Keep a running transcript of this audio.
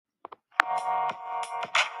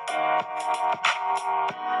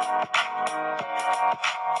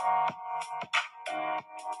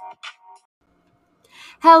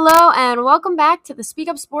Hello and welcome back to the Speak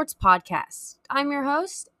Up Sports podcast. I'm your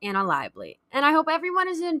host, Anna Lively, and I hope everyone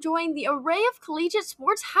is enjoying the array of collegiate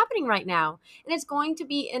sports happening right now, and it's going to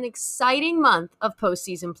be an exciting month of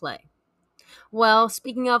postseason play. Well,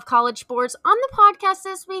 speaking of college sports, on the podcast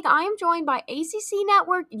this week, I am joined by ACC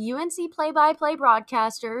Network UNC play-by-play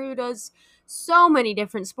broadcaster who does so many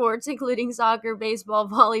different sports, including soccer, baseball,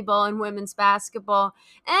 volleyball, and women's basketball,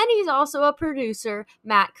 and he's also a producer,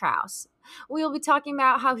 Matt Krause. We'll be talking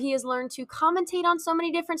about how he has learned to commentate on so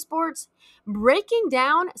many different sports, breaking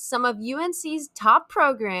down some of UNC's top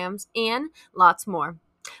programs, and lots more.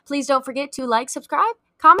 Please don't forget to like, subscribe,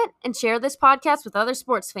 comment, and share this podcast with other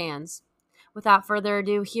sports fans. Without further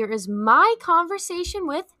ado, here is my conversation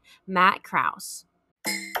with Matt Krause.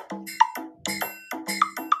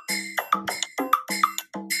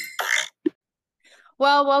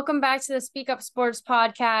 Well, welcome back to the Speak Up Sports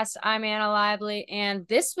podcast. I'm Anna Lively, and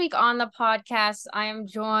this week on the podcast, I am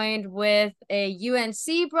joined with a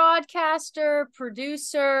UNC broadcaster,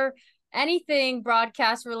 producer, anything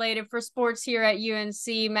broadcast related for sports here at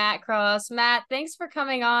UNC, Matt Krause. Matt, thanks for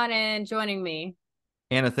coming on and joining me.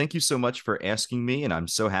 Anna, thank you so much for asking me, and I'm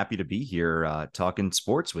so happy to be here talking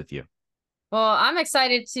sports with you. Well, I'm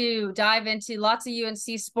excited to dive into lots of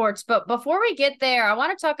UNC sports, but before we get there, I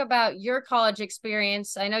want to talk about your college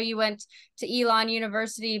experience. I know you went to Elon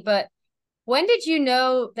University, but when did you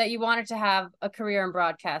know that you wanted to have a career in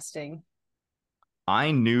broadcasting?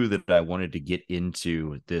 I knew that I wanted to get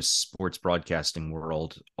into this sports broadcasting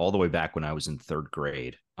world all the way back when I was in third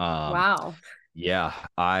grade. Wow. Yeah,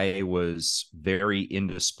 I was very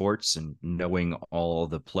into sports and knowing all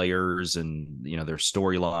the players and, their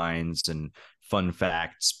storylines and fun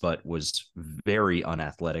facts, but was very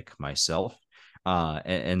unathletic myself.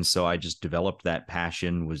 And so I just developed that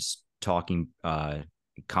passion, was talking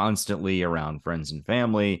constantly around friends and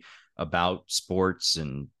family about sports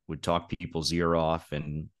and would talk people's ear off.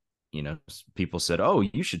 And, people said, oh,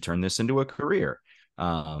 you should turn this into a career.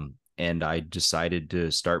 And I decided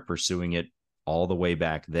to start pursuing it all the way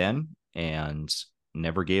back then and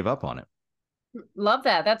never gave up on it. Love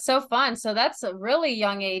that. That's so fun. So that's a really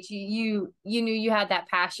young age. You knew you had that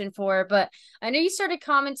passion for it, but I know you started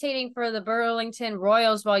commentating for the Burlington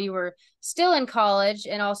Royals while you were still in college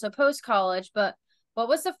and also post-college. But what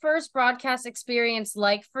was the first broadcast experience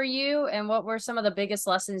like for you? And what were some of the biggest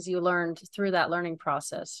lessons you learned through that learning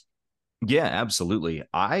process? Yeah, absolutely.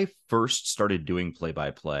 I first started doing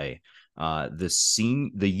play-by-play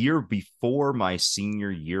the year before my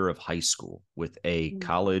senior year of high school with a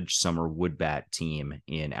college summer woodbat team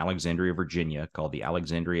in Alexandria, Virginia, called the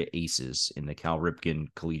Alexandria Aces in the Cal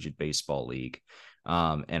Ripken Collegiate Baseball League.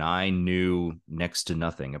 And I knew next to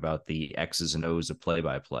nothing about the X's and O's of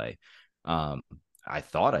play-by-play. I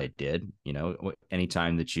thought I did.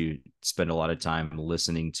 Anytime that you spend a lot of time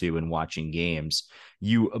listening to and watching games,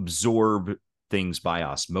 you absorb things by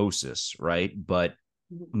osmosis, right? But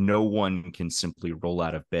no one can simply roll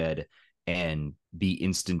out of bed and be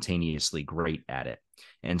instantaneously great at it.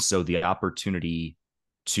 And so the opportunity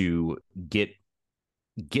to get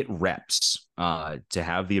reps, to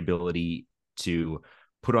have the ability to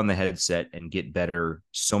put on the headset and get better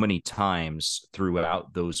so many times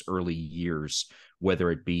throughout those early years,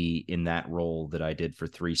 whether it be in that role that I did for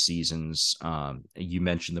 3 seasons. You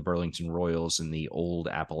mentioned the Burlington Royals in the old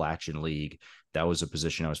Appalachian League. That was a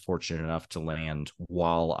position I was fortunate enough to land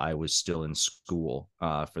while I was still in school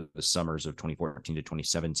for the summers of 2014 to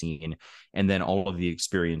 2017. And then all of the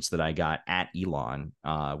experience that I got at Elon,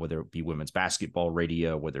 whether it be women's basketball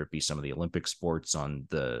radio, whether it be some of the Olympic sports on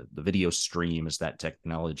the video stream as that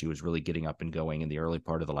technology was really getting up and going in the early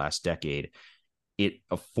part of the last decade, it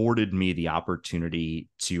afforded me the opportunity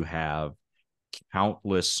to have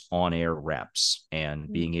countless on-air reps, and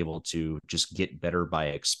being able to just get better by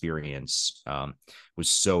experience was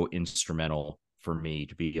so instrumental for me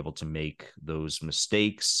to be able to make those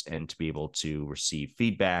mistakes and to be able to receive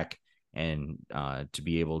feedback and to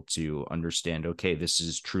be able to understand, okay, this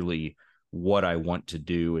is truly what I want to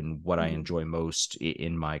do and what I enjoy most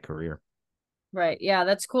in my career. Right. Yeah,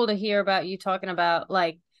 that's cool to hear about you talking about,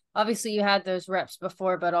 like, obviously you had those reps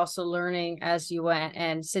before, but also learning as you went.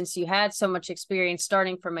 And since you had so much experience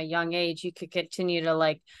starting from a young age, you could continue to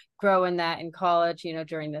like grow in that in college,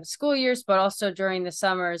 during the school years, but also during the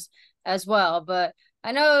summers as well. But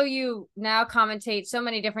I know you now commentate so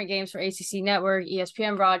many different games for ACC Network,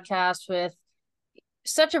 ESPN broadcast with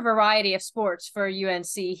such a variety of sports for UNC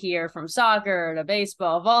here, from soccer to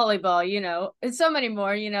baseball, volleyball, and so many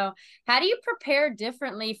more. How do you prepare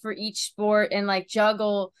differently for each sport and like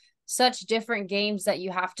juggle such different games that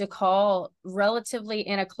you have to call relatively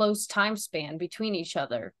in a close time span between each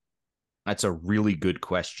other? That's a really good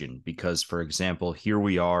question because, for example, here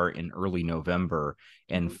we are in early November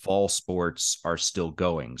and fall sports are still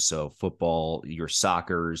going. So football, your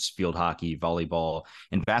soccer's, field hockey, volleyball,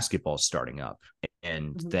 and basketball starting up.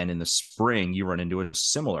 And then in the spring, you run into a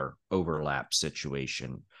similar overlap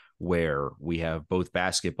situation where we have both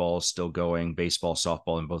basketball still going, baseball,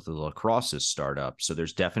 softball, and both of the lacrosses start up. So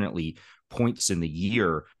there's definitely points in the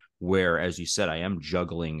year where, as you said, I am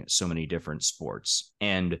juggling so many different sports.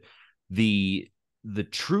 And the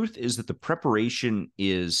truth is that the preparation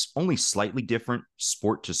is only slightly different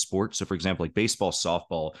sport to sport. So, for example, like baseball,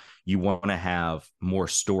 softball, you want to have more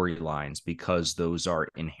storylines because those are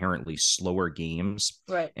inherently slower games,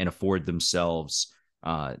 Right. and afford themselves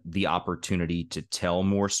the opportunity to tell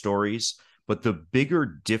more stories. But the bigger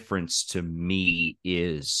difference to me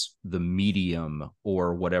is the medium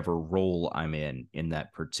or whatever role I'm in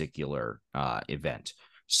that particular event.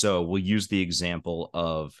 So we'll use the example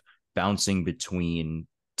of bouncing between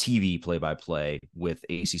TV play-by-play with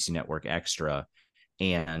ACC Network Extra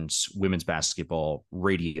and women's basketball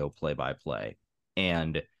radio play-by-play.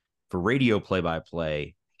 And for radio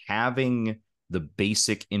play-by-play, having the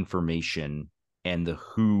basic information and the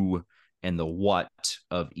who and the what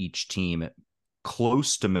of each team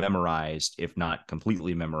close to memorized, if not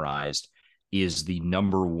completely memorized, is the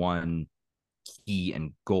number one key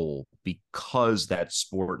and goal, because that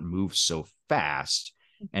sport moves so fast.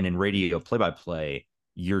 And in radio play-by-play,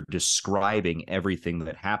 you're describing everything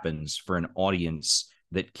that happens for an audience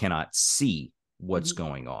that cannot see what's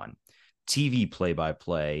going on. TV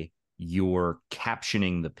play-by-play, you're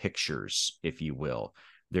captioning the pictures, if you will.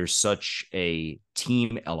 There's such a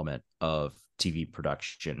team element of TV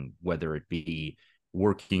production, whether it be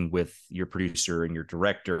working with your producer and your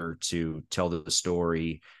director to tell the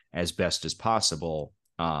story as best as possible,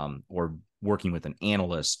 or working with an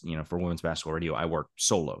analyst. For women's basketball radio, I work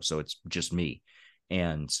solo, so it's just me.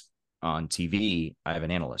 And on TV, I have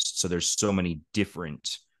an analyst. So there's so many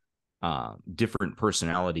different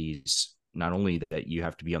personalities, not only that you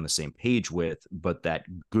have to be on the same page with, but that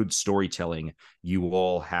good storytelling, you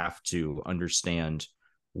all have to understand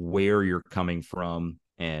where you're coming from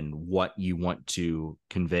and what you want to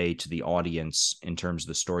convey to the audience in terms of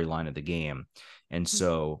the storyline of the game. And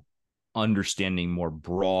so understanding more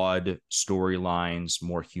broad storylines,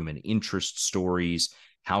 more human interest stories.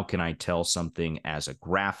 How can I tell something as a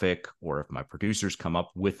graphic? Or if my producers come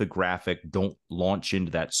up with a graphic, don't launch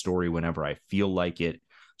into that story whenever I feel like it.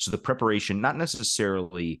 So the preparation, not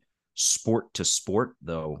necessarily sport to sport,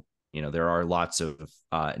 though, there are lots of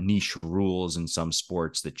niche rules in some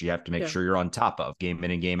sports that you have to make sure you're on top of game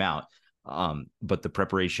in and game out. But the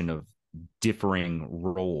preparation of differing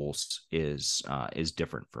roles is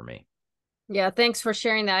different for me. Yeah, thanks for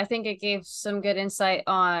sharing that. I think it gave some good insight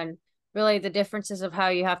on really the differences of how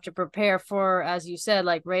you have to prepare for, as you said,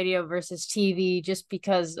 like radio versus TV, just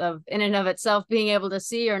because of in and of itself being able to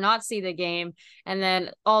see or not see the game. And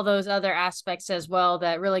then all those other aspects as well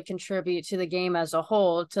that really contribute to the game as a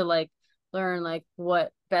whole, to like learn like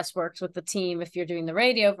what best works with the team if you're doing the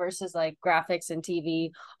radio versus like graphics and TV,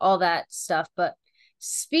 all that stuff. But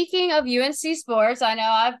speaking of UNC sports, I know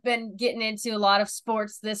I've been getting into a lot of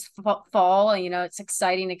sports this fall. It's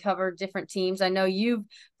exciting to cover different teams. I know you've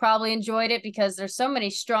probably enjoyed it because there's so many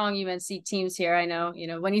strong UNC teams here. I know,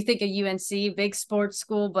 when you think of UNC, big sports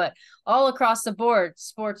school, but all across the board,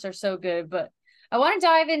 sports are so good. But I want to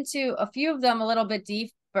dive into a few of them a little bit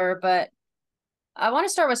deeper, but I want to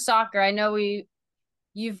start with soccer. I know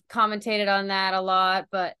you've commentated on that a lot,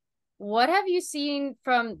 but what have you seen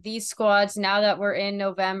from these squads now that we're in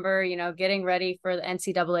November, getting ready for the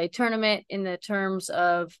NCAA tournament in the terms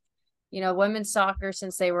of, women's soccer,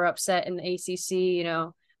 since they were upset in the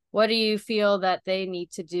ACC, what do you feel that they need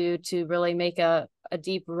to do to really make a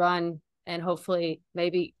deep run and hopefully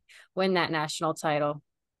maybe win that national title?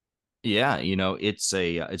 Yeah, it's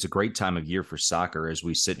a great time of year for soccer. As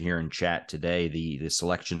we sit here and chat today, the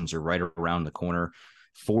selections are right around the corner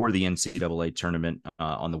for the NCAA tournament.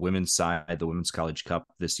 On the women's side, the Women's College Cup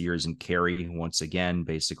this year is in Cary once again,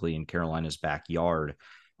 basically in Carolina's backyard.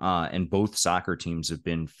 And both soccer teams have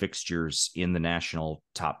been fixtures in the national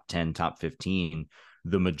top 10, top 15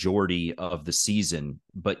 the majority of the season.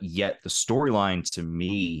 But yet the storyline to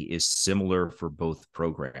me is similar for both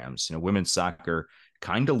programs. Women's soccer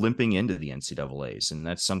kind of limping into the NCAAs. And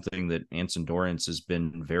that's something that Anson Dorrance has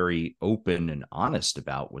been very open and honest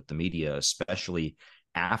about with the media, especially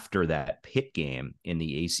after that Pitt game in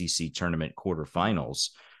the ACC tournament quarterfinals.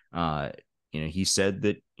 He said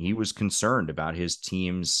that he was concerned about his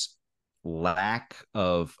team's lack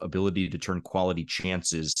of ability to turn quality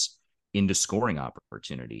chances into scoring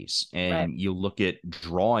opportunities. Right. And you look at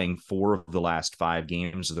drawing 4 of the last 5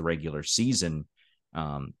 games of the regular season.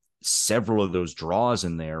 Several of those draws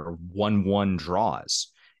in there are 1-1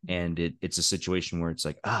 draws. And it's a situation where it's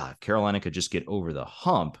like, Carolina could just get over the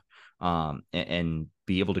hump and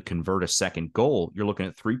be able to convert a second goal. You're looking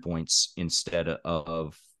at 3 points instead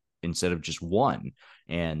of just 1.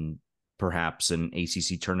 And perhaps an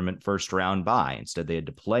ACC tournament first round bye. Instead, they had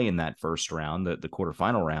to play in that first round, the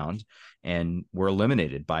quarterfinal round, and were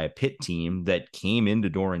eliminated by a Pitt team that came into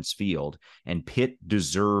Dorrance Field, and Pitt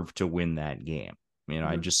deserved to win that game.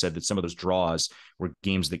 I just said that some of those draws were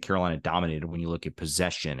games that Carolina dominated when you look at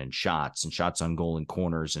possession and shots on goal and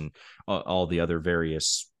corners and all the other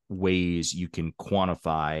various ways you can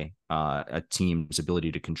quantify a team's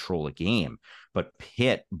ability to control a game. But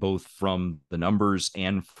Pitt, both from the numbers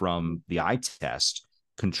and from the eye test,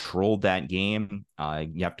 controlled that game.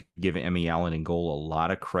 You have to give Emmy Allen in goal a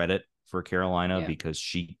lot of credit for Carolina because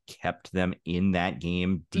she kept them in that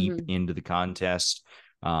game deep into the contest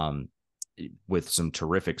with some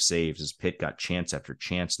terrific saves as Pitt got chance after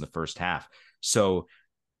chance in the first half. So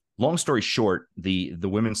long story short, the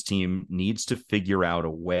women's team needs to figure out a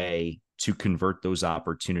way to convert those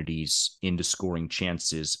opportunities into scoring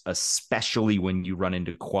chances, especially when you run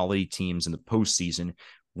into quality teams in the postseason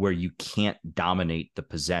where you can't dominate the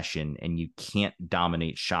possession and you can't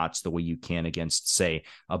dominate shots the way you can against, say,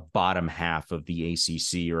 a bottom half of the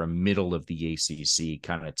ACC or a middle of the ACC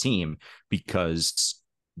kind of team, because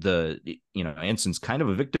Anson's kind of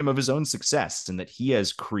a victim of his own success in that he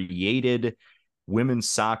has created women's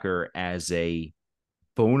soccer as a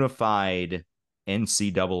bona fide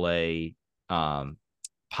NCAA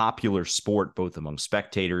popular sport, both among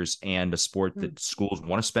spectators and a sport that schools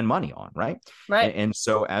want to spend money on, right? And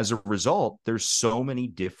so as a result, there's so many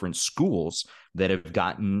different schools that have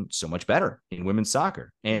gotten so much better in women's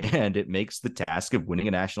soccer, and it makes the task of winning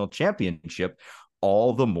a national championship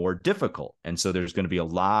all the more difficult. And so there's going to be a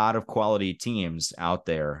lot of quality teams out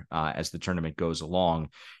there as the tournament goes along.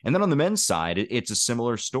 And then on the men's side, it's a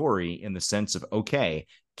similar story in the sense of, okay,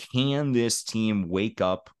 can this team wake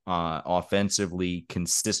up offensively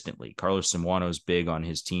consistently? Carlos Samuano's big on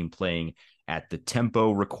his team playing at the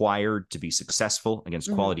tempo required to be successful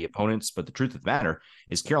against quality opponents. But the truth of the matter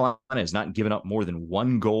is Carolina has not given up more than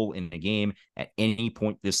 1 goal in a game at any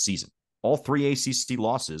point this season. All 3 ACC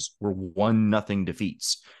losses were 1-0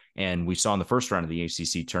 defeats. And we saw in the first round of the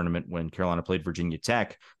ACC tournament when Carolina played Virginia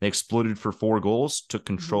Tech, they exploded for 4 goals, took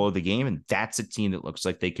control of the game. And that's a team that looks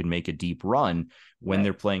like they can make a deep run when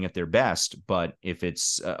they're playing at their best. But if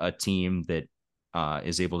it's a team that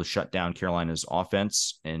is able to shut down Carolina's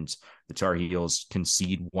offense and the Tar Heels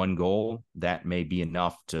concede 1 goal, that may be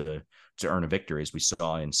enough to earn a victory, as we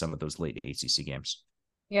saw in some of those late ACC games.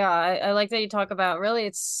 Yeah, I like that you talk about, really,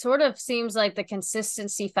 it sort of seems like the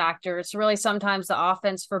consistency factor. It's really sometimes the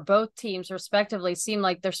offense for both teams respectively seem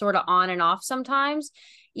like they're sort of on and off sometimes,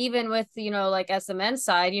 even with, like as the men's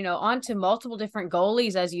side, on to multiple different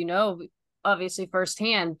goalies, as obviously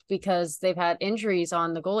firsthand, because they've had injuries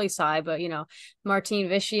on the goalie side. But, Martin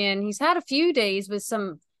Vishian, he's had a few days with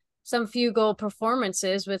some few goal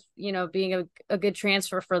performances with, being a good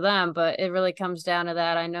transfer for them. But it really comes down to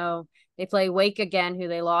that. I know they play Wake again, who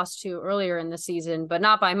they lost to earlier in the season, but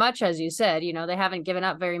not by much, as you said. They haven't given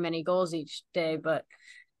up very many goals each day.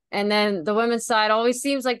 And then the women's side always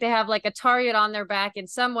seems like they have like a target on their back in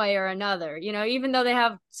some way or another. Even though they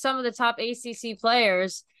have some of the top ACC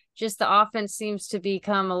players, just the offense seems to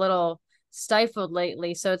become a little stifled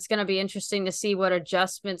lately. So it's going to be interesting to see what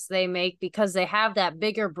adjustments they make, because they have that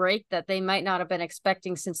bigger break that they might not have been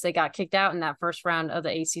expecting since they got kicked out in that first round of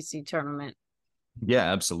the ACC tournament.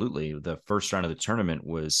 Yeah, absolutely. The first round of the tournament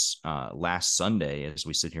was last Sunday as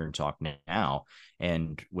we sit here and talk now.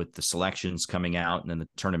 And with the selections coming out and then the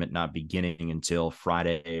tournament not beginning until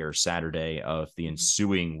Friday or Saturday of the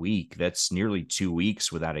ensuing week, that's nearly 2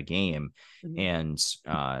 weeks without a game. And,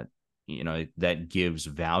 that gives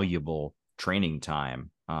valuable training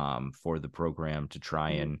time for the program to try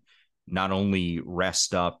and not only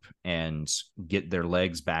rest up and get their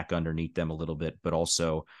legs back underneath them a little bit, but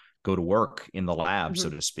also go to work in the lab, so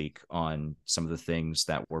to speak, on some of the things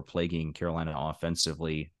that were plaguing Carolina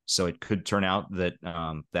offensively. So it could turn out that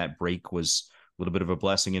that break was a little bit of a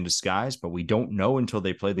blessing in disguise, but we don't know until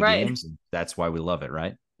they play the games. And that's why we love it,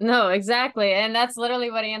 right? No, exactly. And that's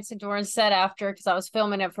literally what Anson Dorrance said after, because I was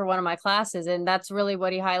filming it for one of my classes. And that's really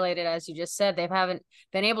what he highlighted, as you just said. They haven't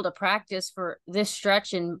been able to practice for this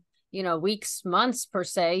stretch in, weeks, months per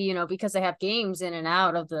se, because they have games in and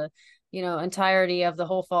out of the entirety of the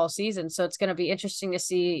whole fall season. So it's going to be interesting to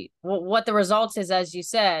see what the results is, as you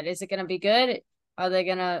said. Is it going to be good? Are they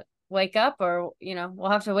going to wake up, or, we'll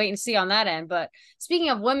have to wait and see on that end. But speaking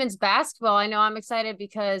of women's basketball, I know I'm excited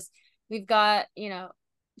because we've got,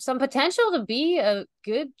 some potential to be a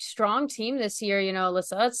good, strong team this year.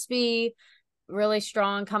 Alyssa Utsby, really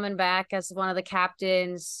strong, coming back as one of the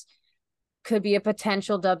captains, could be a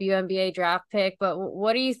potential WNBA draft pick. But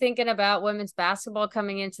what are you thinking about women's basketball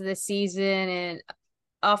coming into this season and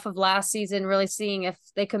off of last season, really seeing if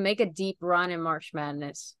they could make a deep run in March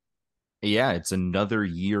Madness? Yeah, it's another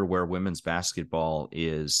year where women's basketball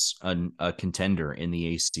is a contender in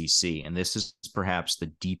the ACC. And this is perhaps the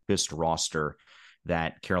deepest roster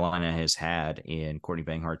that Carolina has had in Courtney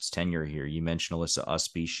Banghart's tenure here. You mentioned Alyssa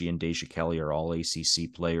Utsby. She and Deja Kelly are all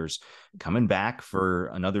ACC players coming back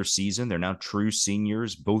for another season. They're now true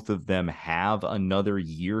seniors. Both of them have another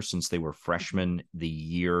year since they were freshmen the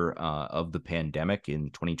year of the pandemic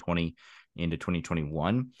in 2020 into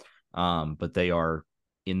 2021. But they are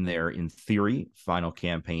in their, in theory, final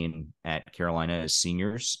campaign at Carolina as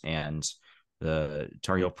seniors. And the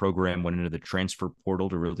Tar Heel program went into the transfer portal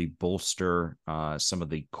to really bolster some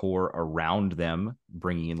of the core around them,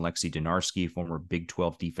 bringing in Lexi Donarski, former Big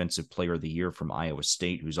 12 Defensive Player of the Year from Iowa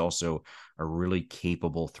State, who's also a really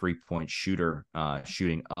capable three-point shooter,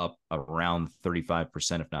 shooting up around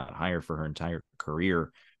 35%, if not higher, for her entire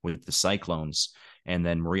career with the Cyclones. And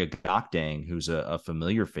then Maria Gokdang, who's a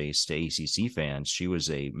familiar face to ACC fans. She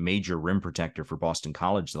was a major rim protector for Boston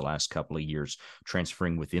College the last couple of years,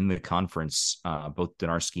 transferring within the conference. Both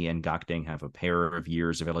Donarski and Gokdang have a pair of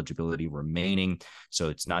years of eligibility remaining. So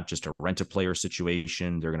it's not just a rent-a-player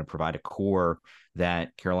situation. They're going to provide a core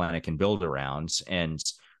that Carolina can build around. And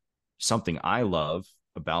something I love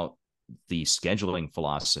about the scheduling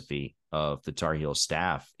philosophy of the Tar Heel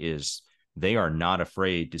staff is they are not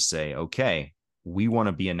afraid to say, okay, we want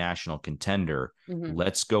to be a national contender. Mm-hmm.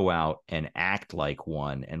 Let's go out and act like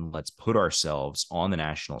one, and let's put ourselves on the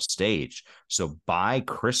national stage. So by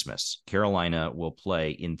Christmas, Carolina will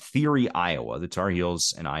play, in theory, Iowa. The Tar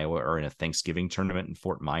Heels and Iowa are in a Thanksgiving tournament in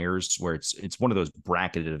Fort Myers, where it's one of those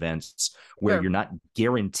bracketed events where You're not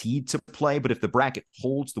guaranteed to play, but if the bracket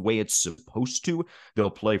holds the way it's supposed to, they'll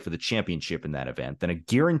play for the championship in that event. Then a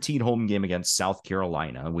guaranteed home game against South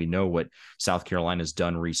Carolina. We know what South Carolina's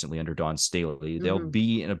done recently under Dawn Staley. They'll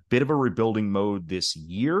be in a bit of a rebuilding mode this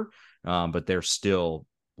year, but they're still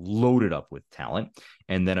loaded up with talent.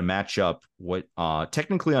 And then a matchup,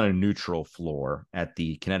 technically on a neutral floor at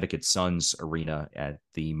the Connecticut Suns Arena at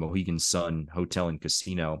the Mohegan Sun Hotel and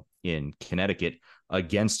Casino in Connecticut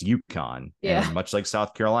against UConn. Yeah. And much like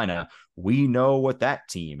South Carolina, we know what that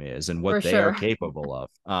team is and what they are capable of.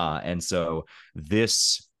 And so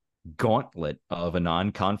this gauntlet of a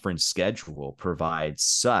non-conference schedule provides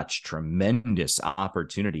such tremendous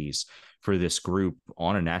opportunities for this group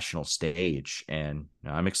on a national stage. And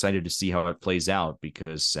I'm excited to see how it plays out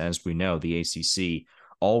because, as we know, the ACC,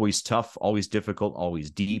 always tough, always difficult,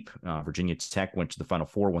 always deep. Virginia Tech went to the Final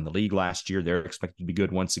Four, won the league last year. They're expected to be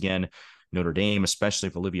good once again. Notre Dame, especially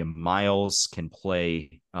if Olivia Miles can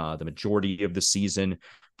play the majority of the season,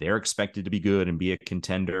 they're expected to be good and be a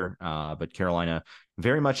contender. But Carolina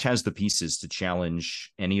very much has the pieces to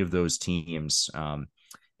challenge any of those teams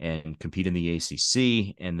and compete in the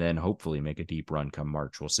ACC and then hopefully make a deep run come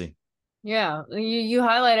March. We'll see. Yeah, you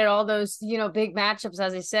highlighted all those, big matchups,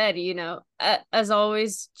 as I said, as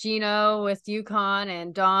always, Gino with UConn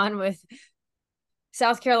and Dawn with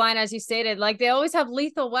South Carolina, as you stated, like they always have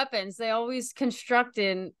lethal weapons. They always construct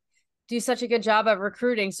and do such a good job at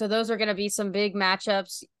recruiting. So those are going to be some big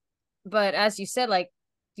matchups. But as you said, like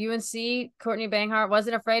UNC, Courtney Banghart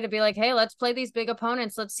wasn't afraid to be like, hey, let's play these big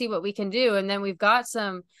opponents. Let's see what we can do. And then we've got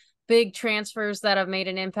some big transfers that have made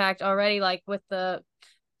an impact already, like with the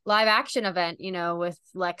live action event, with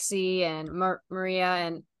Lexi and Maria.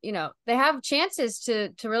 And, they have chances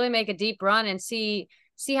to really make a deep run and see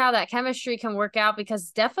how that chemistry can work out,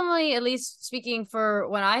 because definitely, at least speaking for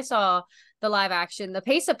when I saw the live action, the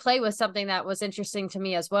pace of play was something that was interesting to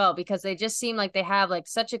me as well, because they just seem like they have like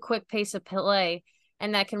such a quick pace of play,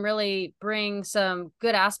 and that can really bring some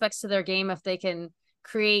good aspects to their game if they can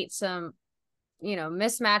create some,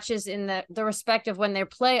 mismatches in the respect of when they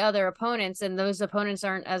play other opponents and those opponents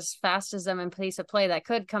aren't as fast as them in pace of play. That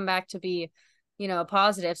could come back to be, a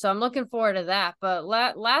positive. So I'm looking forward to that. But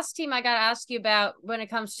last team I got to ask you about when it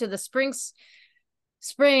comes to the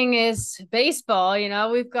spring is baseball.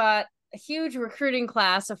 We've got a huge recruiting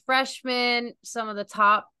class of freshmen, some of the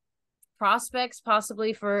top prospects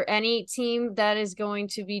possibly for any team that is going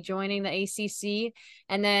to be joining the ACC,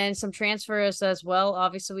 and then some transfers as well.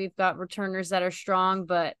 Obviously, we've got returners that are strong,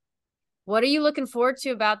 but What are you looking forward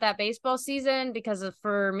to about that baseball season? Because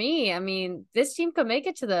for me, I mean, this team could make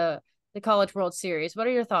it to the College World Series. What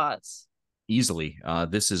are your thoughts? Easily.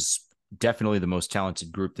 This is definitely the most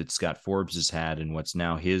talented group that Scott Forbes has had in what's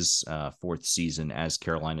now his fourth season as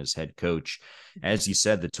Carolina's head coach. As you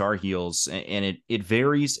said, the Tar Heels, and it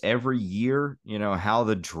varies every year, how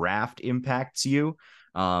the draft impacts you.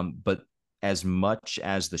 But as much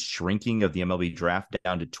as the shrinking of the MLB draft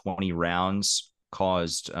down to 20 rounds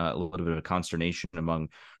caused a little bit of consternation among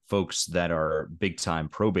folks that are big time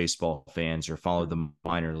pro baseball fans or follow the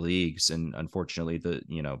minor leagues. And unfortunately,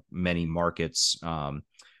 many markets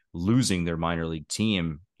losing their minor league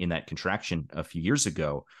team in that contraction a few years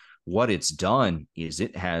ago. What it's done is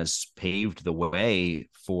it has paved the way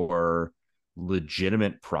for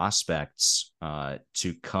legitimate prospects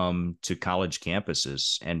to come to college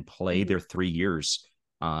campuses and play their 3 years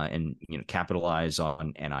and capitalize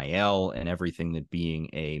on NIL and everything that being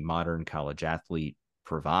a modern college athlete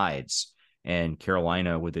provides. And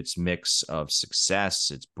Carolina, with its mix of success,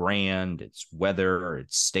 its brand, its weather,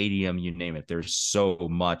 its stadium, you name it, there's so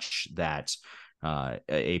much that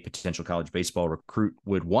a potential college baseball recruit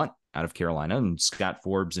would want out of Carolina. And Scott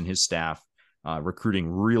Forbes and his staff recruiting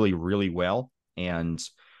really, really well. And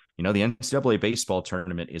the NCAA baseball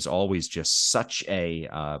tournament is always just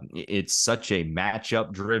it's such a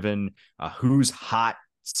matchup driven, who's hot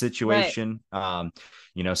situation. Right.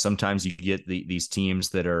 Sometimes you get these teams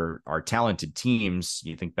that are talented teams.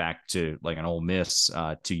 You think back to like an Ole Miss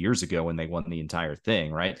 2 years ago when they won the entire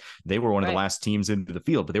thing, right? They were one of the last teams into the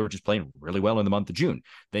field, but they were just playing really well in the month of June.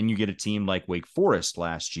 Then you get a team like Wake Forest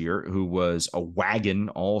last year, who was a wagon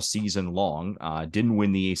all season long, didn't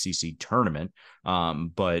win the ACC tournament,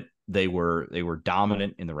 but they were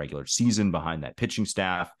dominant in the regular season behind that pitching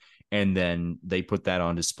staff. And then they put that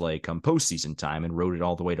on display come postseason time and rode it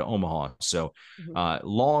all the way to Omaha. So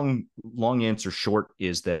long answer short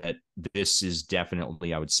is that this is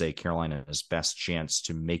definitely, I would say, Carolina's best chance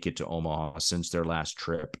to make it to Omaha since their last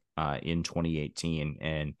trip in 2018,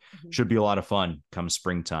 and should be a lot of fun come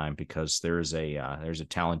springtime because there's a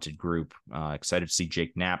talented group. Excited to see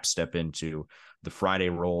Jake Knapp step into the Friday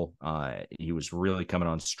role. He was really coming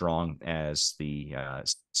on strong as the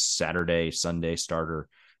Sunday starter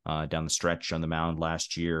down the stretch on the mound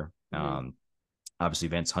last year. Obviously,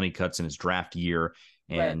 Vance Honeycutt's in his draft year,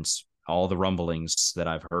 and all the rumblings that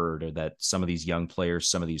I've heard are that some of these young players,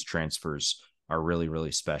 some of these transfers are really,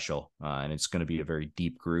 really special. And it's going to be a very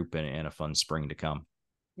deep group and a fun spring to come.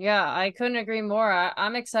 Yeah, I couldn't agree more.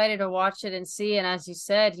 I'm excited to watch it and see. And as you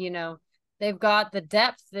said, they've got the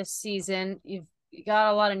depth this season. You've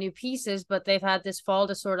got a lot of new pieces, but they've had this fall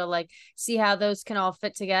to sort of like see how those can all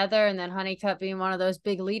fit together. And then Honeycutt being one of those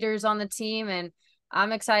big leaders on the team. And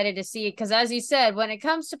I'm excited to see it because, as you said, when it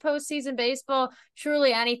comes to postseason baseball,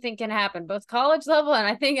 truly anything can happen, both college level and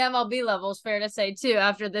I think MLB level is fair to say too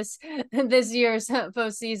after this year's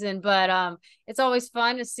postseason. But it's always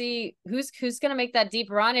fun to see who's going to make that deep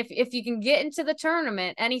run. If you can get into the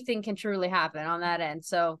tournament, anything can truly happen on that end.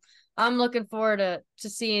 So I'm looking forward to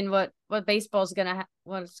seeing what baseball's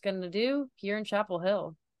what it's gonna do here in Chapel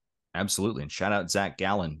Hill. Absolutely. And shout out Zach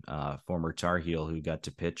Gallen, former Tar Heel, who got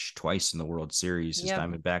to pitch twice in the World Series. His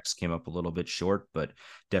Diamondbacks came up a little bit short, but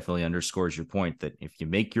definitely underscores your point that if you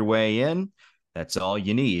make your way in, that's all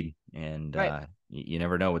you need. And you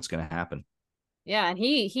never know what's going to happen. Yeah. And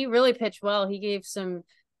he really pitched well. He gave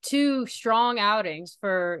two strong outings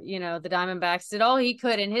for, the Diamondbacks, did all he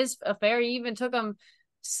could in his affair. He even took them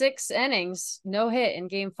 6 innings, no hit in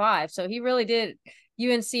game 5. So he really did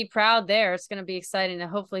UNC proud there. It's going to be exciting to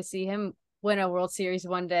hopefully see him win a World Series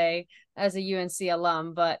one day as a UNC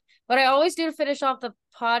alum. But what I always do to finish off the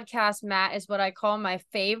podcast, Matt, is what I call my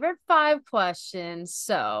favorite 5 questions.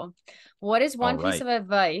 So what is one piece of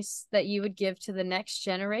advice that you would give to the next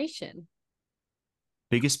generation?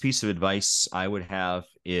 Biggest piece of advice I would have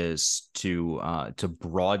is to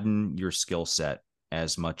broaden your skill set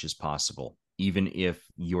as much as possible. Even if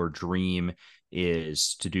your dream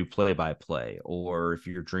is to do play-by-play, or if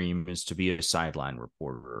your dream is to be a sideline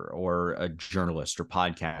reporter or a journalist or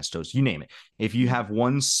podcast host, you name it. If you have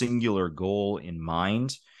one singular goal in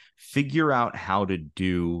mind, figure out how to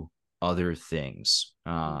do other things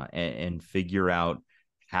and figure out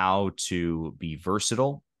how to be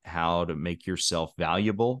versatile, how to make yourself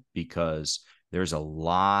valuable, because there's a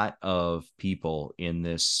lot of people in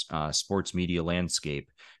this sports media landscape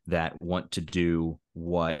that want to do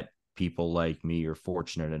what people like me are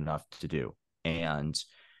fortunate enough to do. And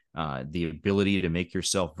the ability to make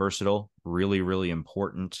yourself versatile, really, really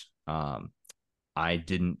important. I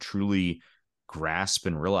didn't truly grasp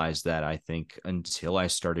and realize that, I think, until I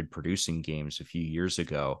started producing games a few years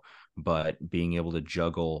ago. but being able to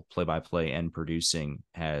juggle play-by-play and producing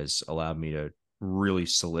has allowed me to really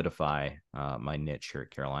solidify my niche here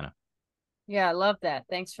at Carolina. Yeah, I love that.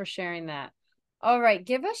 Thanks for sharing that. All right,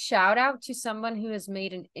 give a shout out to someone who has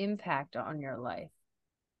made an impact on your life.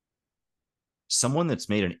 Someone that's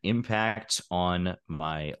made an impact on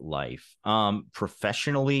my life.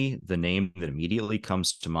 Professionally, the name that immediately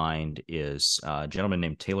comes to mind is a gentleman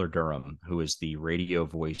named Taylor Durham, who is the radio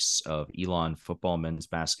voice of Elon football, men's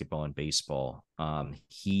basketball, and baseball.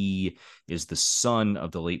 He is the son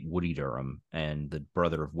of the late Woody Durham and the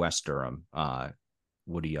brother of Wes Durham.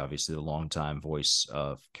 Woody, obviously, the longtime voice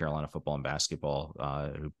of Carolina football and basketball,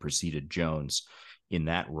 who preceded Jones in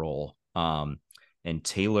that role. And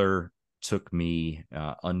Taylor took me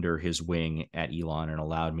under his wing at Elon and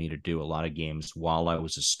allowed me to do a lot of games while I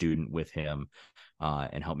was a student with him,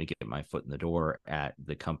 and helped me get my foot in the door at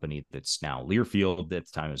the company that's now Learfield. At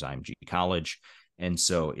the time it was IMG College. And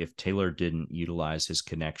so if Taylor didn't utilize his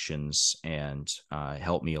connections and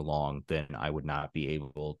help me along, then I would not be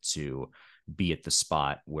able to be at the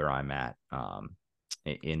spot where I'm at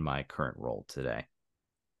in my current role today.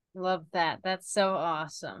 Love that. That's so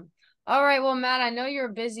awesome. All right, well, Matt, I know you're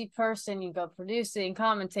a busy person. You go producing,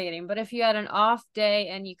 commentating, but if you had an off day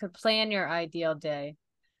and you could plan your ideal day,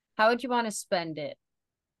 how would you want to spend it?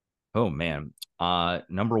 Oh man.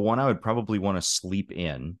 Number one, I would probably want to sleep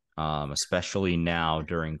in, especially now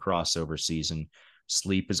during crossover season.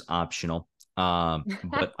 Sleep is optional.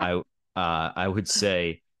 But I would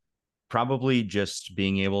say probably just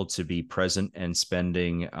being able to be present and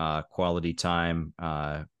spending quality time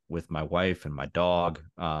with my wife and my dog.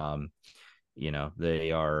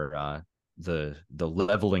 They are the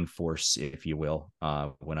leveling force, if you will,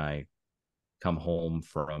 when I come home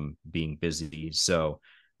from being busy. So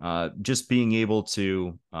just being able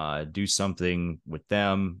to do something with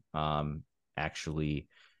them, actually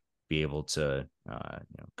be able to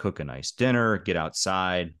cook a nice dinner, get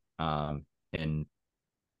outside, and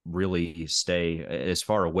really stay as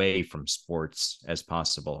far away from sports as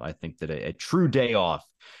possible. I think that a true day off,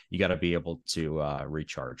 you got to be able to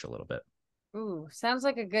recharge a little bit. Ooh, sounds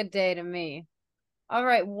like a good day to me. All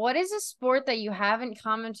right, what is a sport that you haven't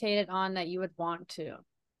commentated on that you would want to?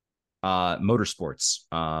 Motorsports.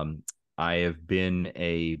 I have been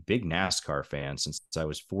a big NASCAR fan since I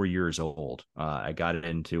was 4 years old. I got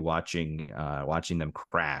into watching them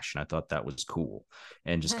crash, and I thought that was cool,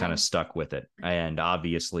 and just kind of stuck with it. And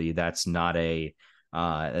obviously, that's not a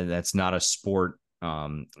sport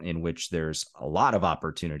in which there's a lot of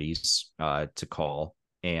opportunities to call,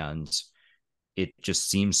 and it just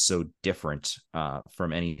seems so different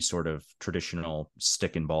from any sort of traditional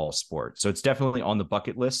stick and ball sport. So it's definitely on the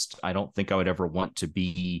bucket list. I don't think I would ever want to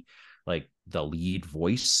be like the lead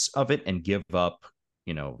voice of it and give up,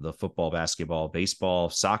 the football, basketball, baseball,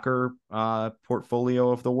 soccer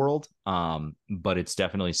portfolio of the world. But it's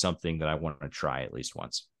definitely something that I want to try at least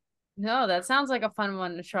once. No, that sounds like a fun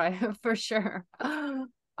one to try for sure. All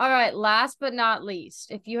right, last but not least,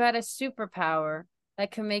 if you had a superpower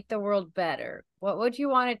that could make the world better, what would you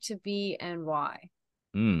want it to be and why?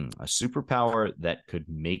 A superpower that could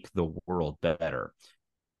make the world better.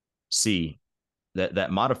 See,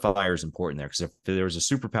 that modifier is important there, because if there was a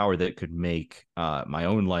superpower that could make my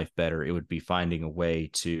own life better, it would be finding a way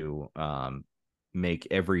to make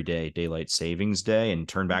every day daylight savings day and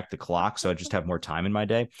turn back the clock, so I just have more time in my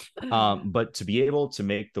day. But to be able to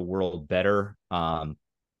make the world better,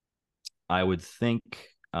 I would think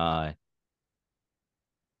I'd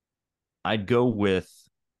go with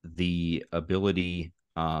the ability.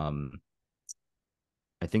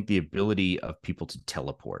 I think the ability of people to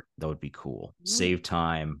teleport, that would be cool. Save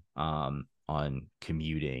time on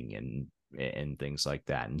commuting and things like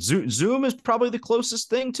that. And Zoom is probably the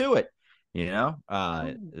closest thing to it.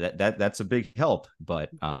 That's a big help.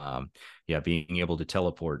 But yeah, being able to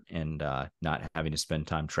teleport and not having to spend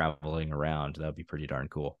time traveling around, that would be pretty darn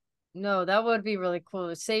cool. No, that would be really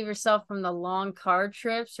cool. Save yourself from the long car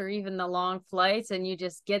trips or even the long flights, and you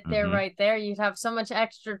just get there right there. You'd have so much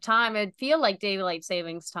extra time. It'd feel like daylight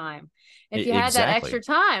savings time if you had that Exactly. extra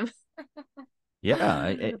time.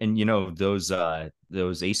 Yeah, and those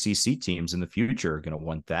ACC teams in the future are going to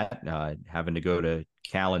want that, having to go to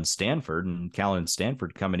Cal and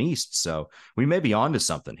Stanford coming east. So we may be on to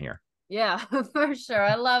something here. Yeah, for sure.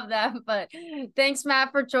 I love that. But thanks,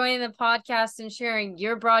 Matt, for joining the podcast and sharing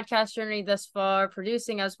your broadcast journey thus far,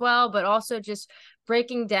 producing as well, but also just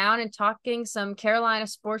breaking down and talking some Carolina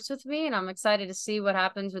sports with me. And I'm excited to see what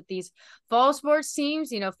happens with these fall sports teams.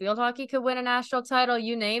 Field hockey could win a national title,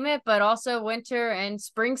 you name it, but also winter and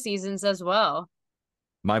spring seasons as well.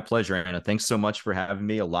 My pleasure, Anna. Thanks so much for having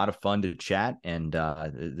me. A lot of fun to chat, and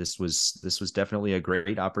this was definitely a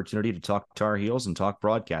great opportunity to talk Tar Heels and talk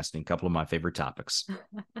broadcasting, a couple of my favorite topics.